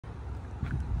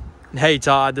Hey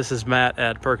Todd, this is Matt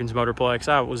at Perkins Motorplex.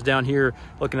 I was down here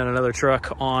looking at another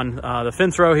truck on the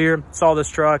fence row here. Saw this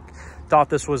truck, thought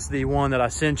this was the one that I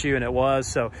sent you, and it was.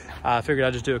 So I figured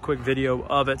I'd just do a quick video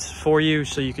of it for you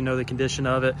so you can know the condition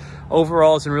of it.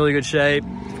 Overall, it's in really good shape.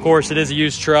 Of course, it is a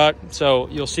used truck, so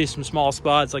you'll see some small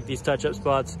spots like these touch-up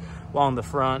spots along the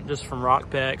front just from rock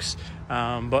pecks.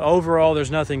 But overall,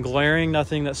 there's nothing glaring,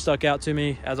 nothing that stuck out to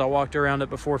me as I walked around it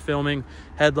before filming.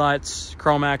 Headlights,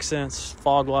 chrome accents,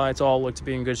 fog lights, all look to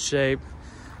be in good shape.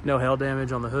 No hail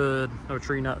damage on the hood, no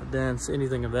tree nut dents,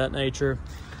 anything of that nature.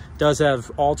 Does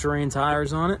have all-terrain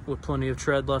tires on it with plenty of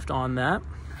tread left on that.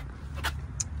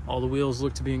 All the wheels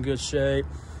look to be in good shape.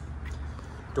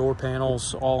 Door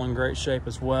panels all in great shape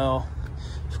as well.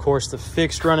 Of course, the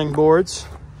fixed running boards.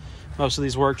 Most of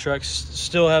these work trucks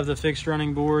still have the fixed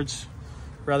running boards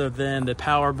rather than the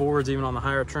power boards, even on the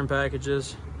higher trim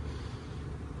packages.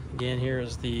 Again, here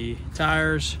is the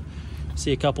tires.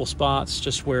 See a couple spots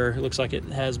just where it looks like it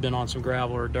has been on some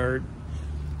gravel or dirt.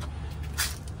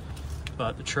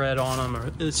 But the tread on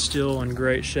them is still in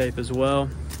great shape as well.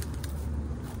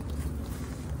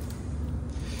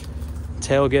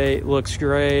 Tailgate looks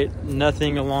great.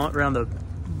 Nothing around the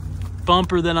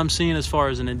bumper that I'm seeing as far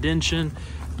as an indentation.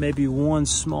 Maybe one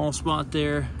small spot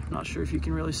there. Not sure if you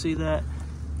can really see that.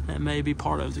 That may be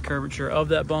part of the curvature of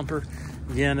that bumper.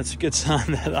 Again, it's a good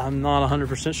sign that I'm not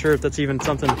 100% sure if that's even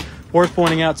something worth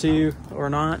pointing out to you or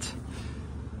not.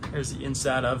 There's the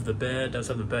inside of the bed. It does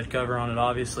have the bed cover on it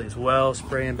obviously as well.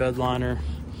 Spray and bed liner.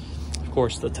 Of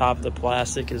course, the top of the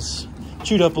plastic is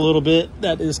chewed up a little bit.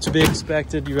 That is to be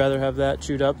expected. You'd rather have that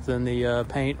chewed up than the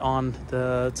paint on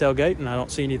the tailgate, and I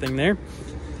don't see anything there.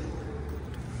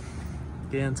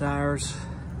 Again, tires,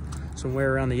 some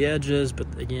wear around the edges,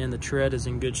 but again, the tread is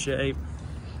in good shape.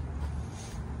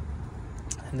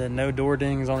 And then no door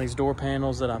dings on these door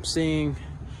panels that I'm seeing.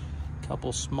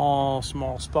 Couple small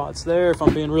spots there if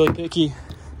I'm being really picky.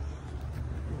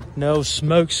 No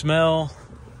smoke smell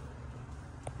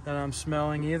that I'm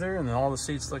smelling either. And then all the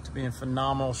seats look to be in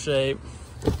phenomenal shape.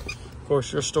 Of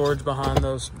course, your storage behind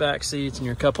those back seats and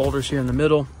your cup holders here in the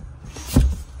middle.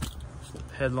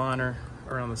 Headliner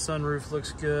around the sunroof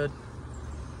looks good.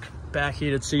 Back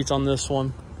heated seats on this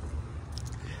one.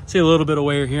 See a little bit of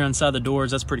wear here inside the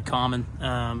doors. That's pretty common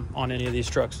on any of these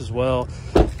trucks as well.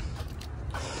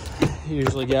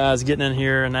 Usually guys getting in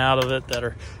here and out of it that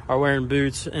are wearing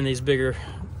boots in these bigger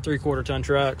 3/4 ton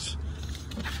trucks.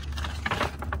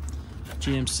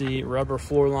 GMC rubber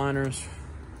floor liners.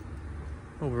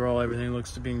 Overall, everything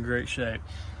looks to be in great shape.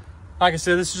 Like I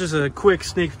said, this is just a quick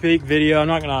sneak peek video. I'm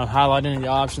not going to highlight any of the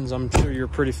options. I'm sure you're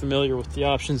pretty familiar with the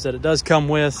options that it does come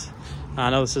with. I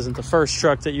know this isn't the first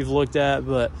truck that you've looked at,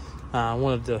 but I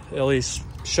wanted to at least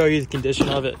show you the condition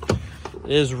of it.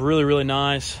 It is really, really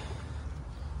nice.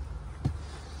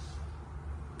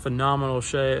 Phenomenal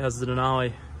shape. It has the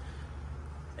Denali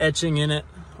etching in it.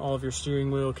 All of your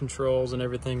steering wheel controls and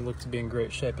everything look to be in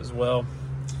great shape as well.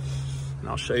 And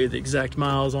I'll show you the exact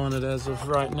miles on it as of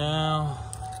right now.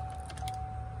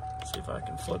 See if I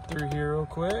can flip through here real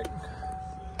quick.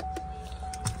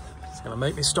 It's gonna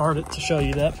make me start it to show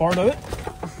you that part of it.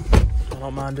 I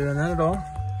don't mind doing that at all.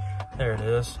 There it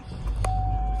is.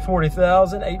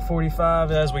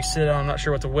 40,845 as we sit on. I'm not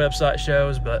sure what the website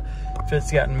shows, but if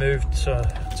it's gotten moved to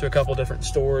a couple different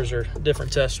stores or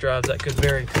different test drives, that could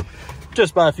vary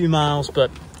just by a few miles.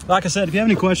 But like I said, if you have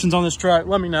any questions on this truck,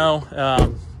 let me know.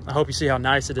 I hope you see how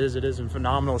nice it is. It is in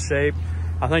phenomenal shape.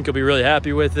 I think you'll be really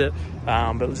happy with it.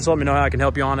 But just let me know how I can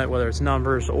help you on it, whether it's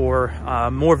numbers or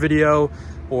more video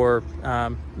or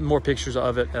more pictures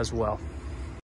of it as well.